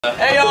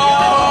Hey yo!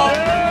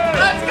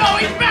 Let's go!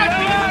 He's back!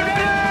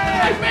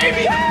 Back,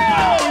 baby!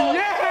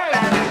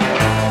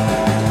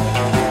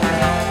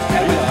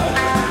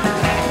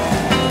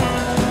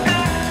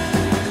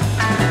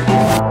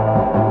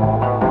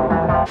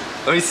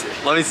 Oh, yes!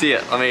 Let me see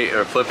it. Let me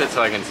flip it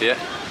so I can see it.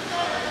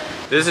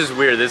 This is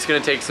weird. This is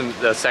gonna take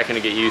a second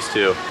to get used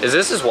to. Is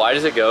this as wide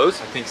as it goes?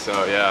 I think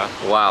so, yeah.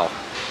 Wow.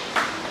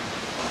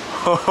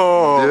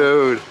 Oh,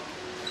 dude.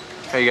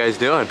 How you guys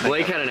doing?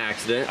 Blake had an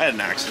accident. I had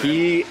an accident.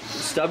 He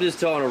stubbed his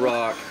toe on a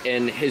rock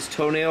and his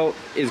toenail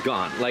is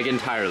gone, like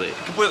entirely.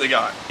 Completely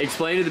gone.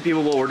 Explain to the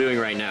people what we're doing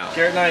right now.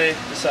 Garrett and I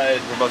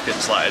decided we're both getting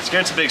slides.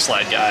 Garrett's a big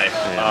slide guy,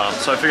 Yeah.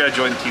 so I figured I'd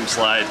join the team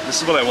slide.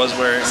 This is what I was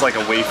wearing. It's like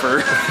a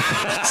wafer.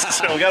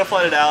 So we gotta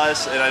fly to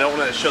Dallas, and I don't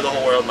want to show the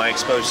whole world my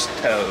exposed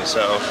toe,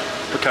 so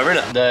we're covering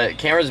up. The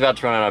camera's about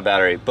to run out of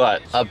battery,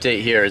 but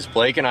update here is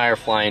Blake and I are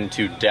flying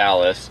to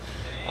Dallas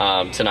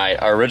tonight.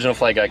 Our original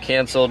flight got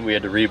canceled. We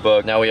had to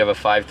rebook. Now we have a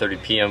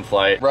 5:30 p.m.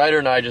 flight. Ryder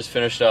and I just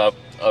finished up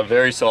a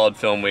very solid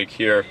film week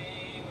here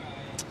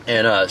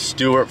in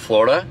Stuart,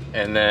 Florida.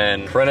 And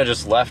then Corinna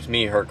just left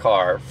me her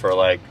car for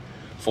like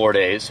 4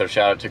 days. So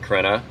shout out to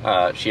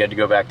Corinna. She had to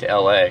go back to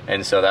LA.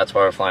 And so that's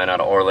why we're flying out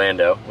of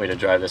Orlando. We had to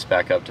drive this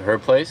back up to her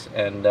place.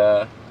 And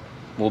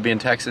we'll be in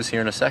Texas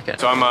here in a second.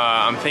 So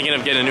I'm thinking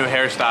of getting a new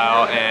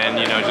hairstyle, and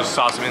you know, just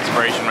saw some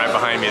inspiration right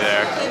behind me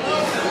there.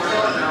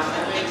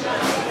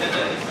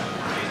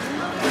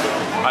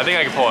 I think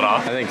I can pull it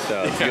off. I think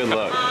so. It's a good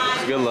look.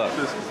 It's a good look.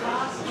 Just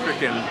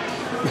freaking,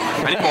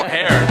 I need more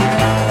hair.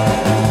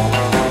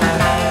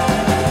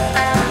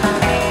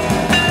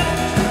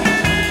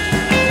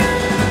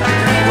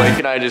 Blake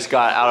and I just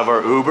got out of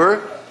our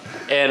Uber,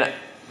 and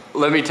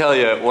let me tell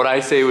you, what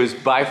I say was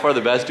by far the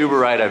best Uber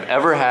ride I've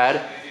ever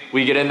had.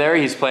 We get in there,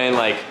 he's playing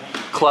like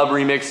club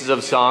remixes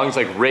of songs,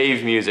 like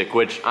rave music,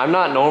 which I'm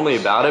not normally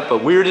about it,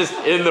 but we were just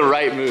in the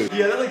right mood.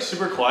 Yeah, they're like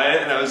super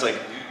quiet, and I was like,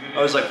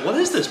 what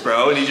is this,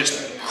 bro? And he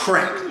just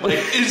cranked, like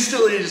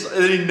instantly, and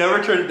then he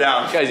never turned it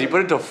down. Guys, he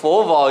put it to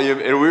full volume,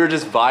 and we were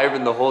just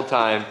vibing the whole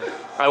time.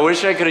 I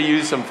wish I could have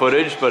used some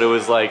footage, but it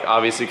was like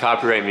obviously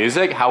copyright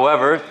music.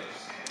 However,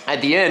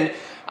 at the end,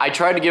 I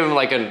tried to give him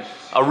like a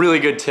really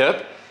good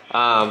tip,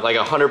 like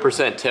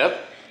 100% tip,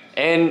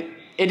 and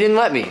it didn't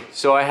let me.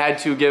 So I had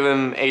to give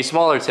him a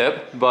smaller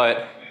tip,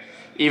 but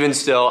even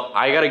still,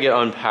 I gotta get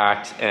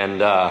unpacked,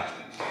 and I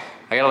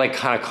gotta like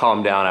kind of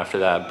calm down after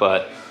that.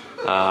 But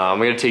I'm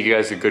gonna take you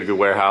guys to Good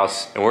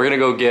Warehouse, and we're gonna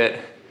go get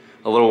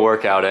a little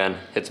workout in,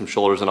 hit some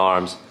shoulders and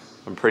arms.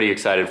 I'm pretty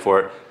excited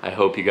for it. I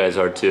hope you guys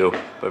are too.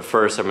 But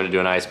first, I'm gonna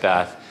do an ice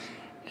bath,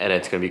 and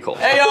it's gonna be cold.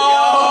 Hey yo!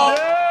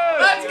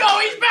 Let's go!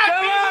 He's back!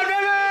 Come on,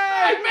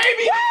 baby!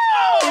 Baby!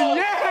 Oh,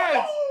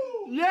 yes!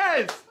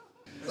 Yes!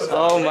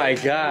 Oh my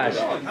gosh.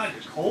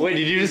 Wait,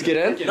 did you just get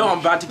in? No, I'm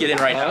about to get in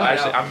right now.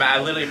 Actually, I'm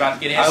literally about to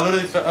get in. I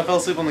fell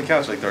asleep on the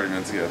couch like 30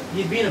 minutes ago.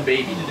 He's being a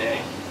baby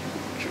today.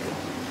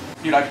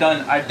 Dude, I've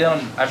done a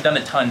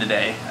ton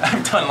today.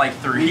 I've done like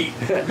 3.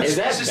 Is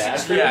that bad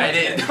for you? Yeah, I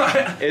did.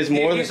 Is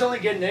more He's only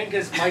getting in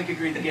because Mike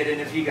agreed to get in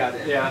if he got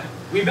in. Yeah.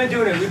 We've been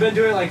doing it. We've been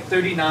doing like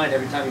 39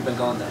 every time we've been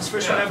gone. This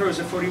first one ever was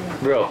at 41.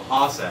 Bro,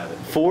 Awesome.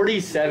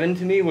 47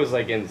 to me was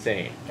like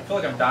insane. I feel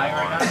like I'm dying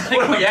right now.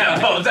 Well, yeah,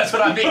 no, that's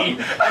what I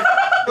mean.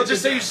 Well,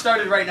 just say you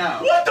started right now.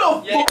 What the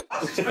fuck? What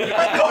the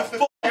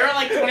fuck? You're at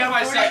like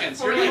 25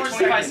 seconds. You're at like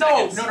 25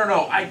 seconds.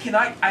 No. I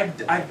cannot. I've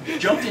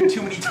jumped in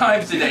too many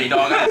times today,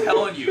 dog. I'm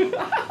telling you.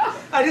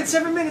 I did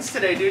 7 minutes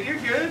today, dude. You're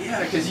good.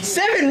 Yeah, because you.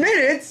 7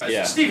 minutes?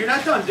 Yeah. Steve, you're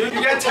not done, dude.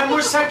 You got 10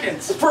 more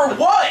seconds. For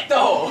what,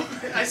 though?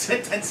 I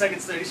said 10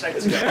 seconds, 30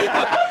 seconds ago.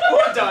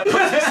 We're done.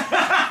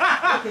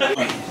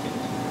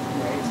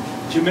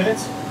 2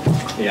 minutes?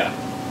 Yeah.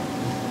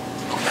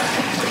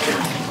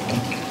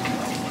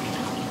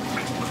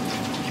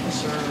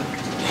 Yes, sir.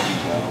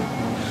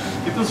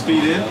 Get those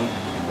feet in.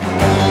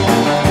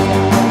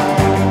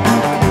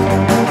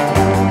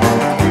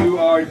 You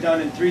are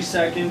done in 3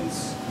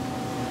 seconds.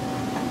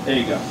 There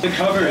you go. The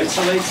cover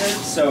insulates it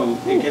so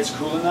it gets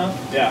cool enough.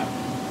 Yeah.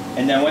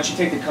 And then once you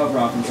take the cover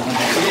off, it's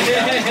 100%.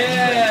 Yeah.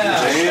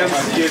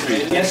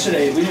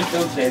 Yesterday, we didn't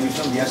film today. We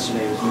filmed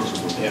yesterday. It was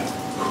miserable.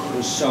 Yeah. It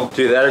was so.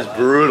 Dude, that is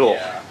brutal.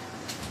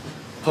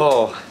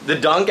 Oh, the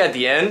dunk at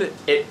the end,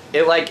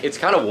 it's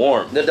kind of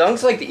warm. The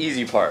dunk's like the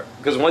easy part,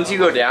 because once you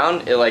go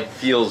down, it like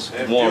feels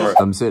warmer.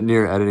 I'm sitting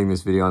here editing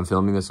this video. I'm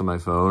filming this on my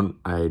phone.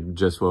 I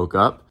just woke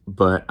up,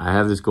 but I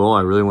have this goal.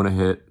 I really want to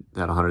hit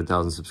that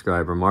 100,000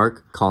 subscriber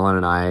mark. Colin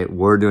and I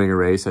were doing a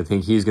race. I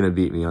think he's gonna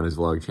beat me on his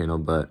vlog channel,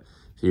 but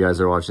if you guys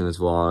are watching this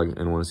vlog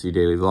and want to see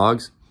daily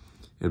vlogs,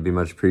 it would be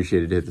much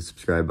appreciated to hit the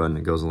subscribe button.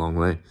 It goes a long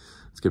way.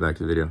 Let's get back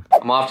to the video.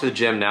 I'm off to the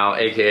gym now,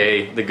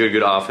 AKA the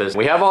Good office.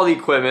 We have all the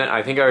equipment.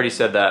 I think I already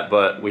said that,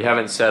 but we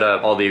haven't set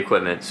up all the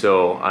equipment.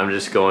 So I'm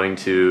just going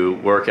to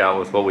work out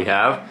with what we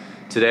have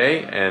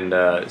today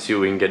and see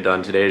what we can get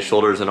done today.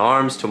 Shoulders and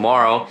arms.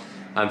 Tomorrow,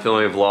 I'm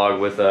filming a vlog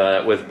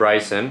with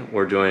Bryson.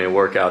 We're doing a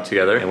workout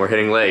together and we're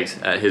hitting legs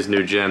at his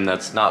new gym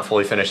that's not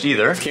fully finished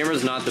either.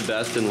 Camera's not the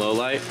best in low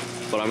light,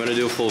 but I'm gonna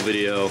do a full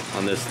video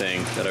on this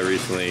thing that I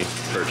recently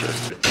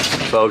purchased.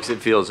 Folks, it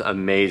feels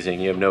amazing.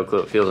 You have no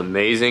clue. It feels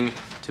amazing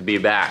to be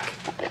back.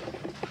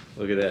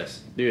 Look at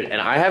this. Dude,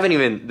 and I haven't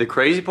even, the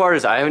crazy part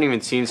is I haven't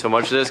even seen so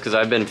much of this because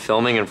I've been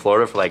filming in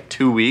Florida for like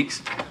 2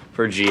 weeks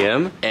for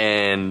GM,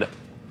 and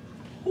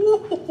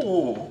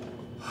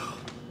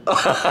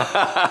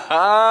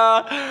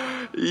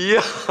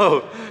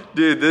yo,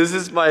 dude, this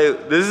is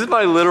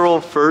my literal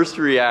first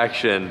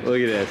reaction.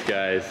 Look at this,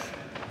 guys.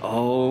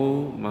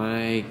 Oh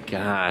my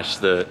gosh,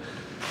 the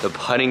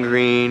putting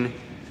green,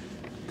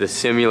 the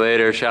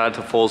simulator. Shout out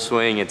to Full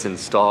Swing, it's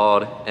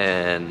installed,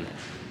 and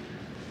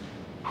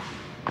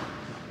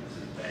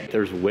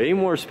there's way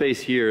more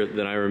space here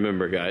than I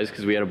remember, guys,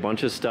 because we had a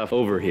bunch of stuff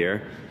over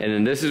here. And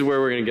then this is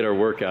where we're gonna get our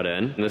workout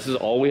in. And this is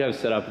all we have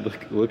set up.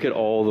 Look at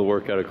all the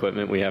workout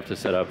equipment we have to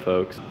set up,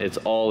 folks. It's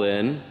all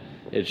in.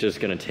 It's just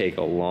gonna take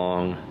a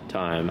long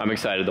time. I'm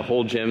excited. The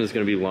whole gym is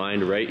gonna be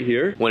lined right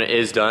here. When it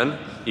is done,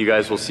 you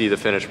guys will see the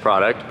finished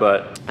product,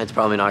 but it's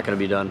probably not gonna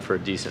be done for a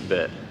decent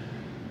bit.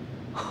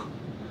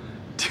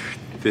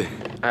 Dude,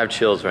 I have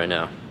chills right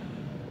now.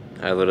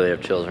 I literally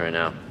have chills right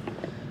now.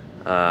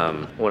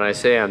 When I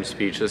say I'm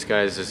speechless,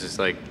 guys, this is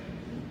like,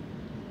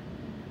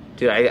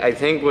 dude, I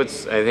think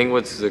what's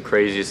the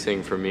craziest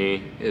thing for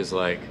me is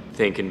like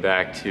thinking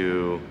back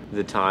to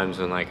the times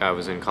when like I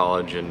was in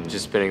college and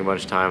just spending a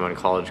bunch of time on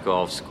college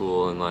golf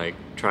school and like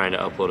trying to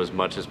upload as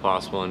much as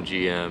possible on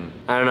GM.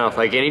 I don't know,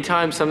 like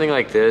anytime something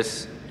like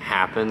this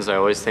happens, I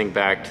always think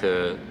back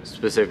to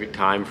specific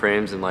time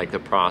frames and like the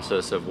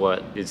process of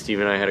what, Steve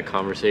and I had a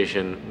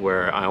conversation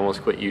where I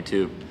almost quit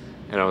YouTube.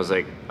 And I was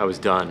like, I was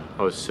done.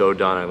 I was so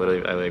done. I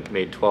like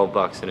made 12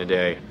 bucks in a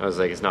day. I was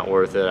like, it's not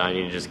worth it. I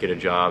need to just get a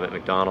job at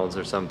McDonald's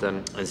or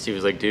something. And Steve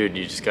was like, dude,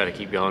 you just gotta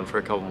keep going for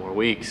a couple more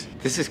weeks.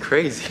 This is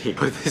crazy,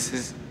 but this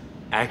is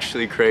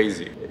actually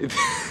crazy.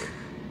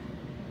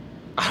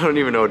 I don't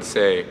even know what to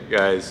say,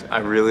 guys. I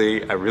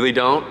really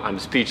don't. I'm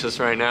speechless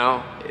right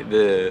now.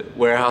 The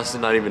warehouse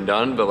is not even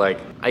done, but like,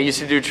 I used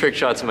to do trick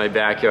shots in my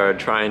backyard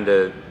trying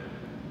to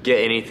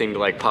get anything to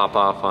like pop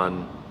off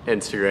on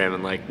Instagram,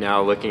 and like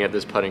now looking at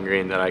this putting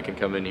green that I can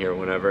come in here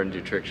whenever and do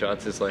trick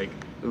shots is like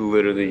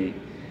literally.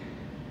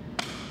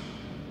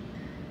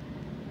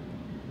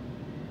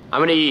 I'm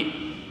gonna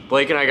eat.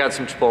 Blake and I got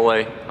some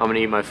Chipotle. I'm gonna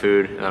eat my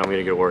food and I'm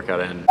gonna get a workout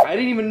in. I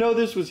didn't even know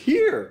this was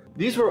here.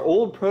 These were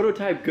old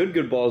prototype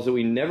good balls that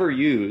we never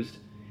used,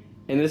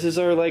 and this is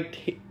our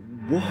like,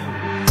 whoa.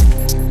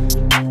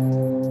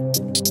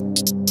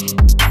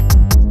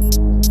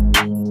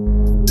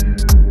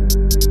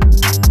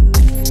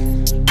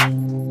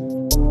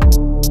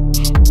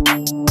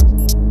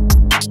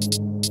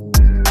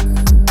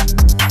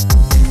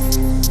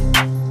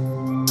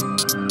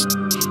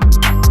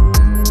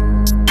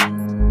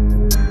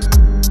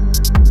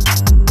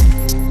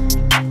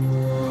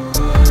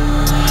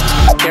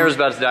 Camera's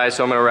about to die,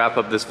 so I'm gonna wrap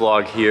up this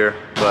vlog here,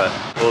 but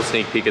a little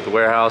sneak peek at the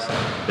warehouse,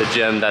 the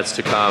gym, that's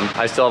to come.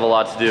 I still have a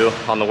lot to do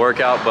on the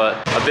workout,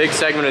 but a big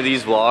segment of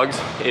these vlogs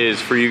is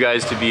for you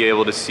guys to be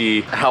able to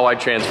see how I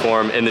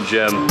transform in the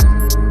gym.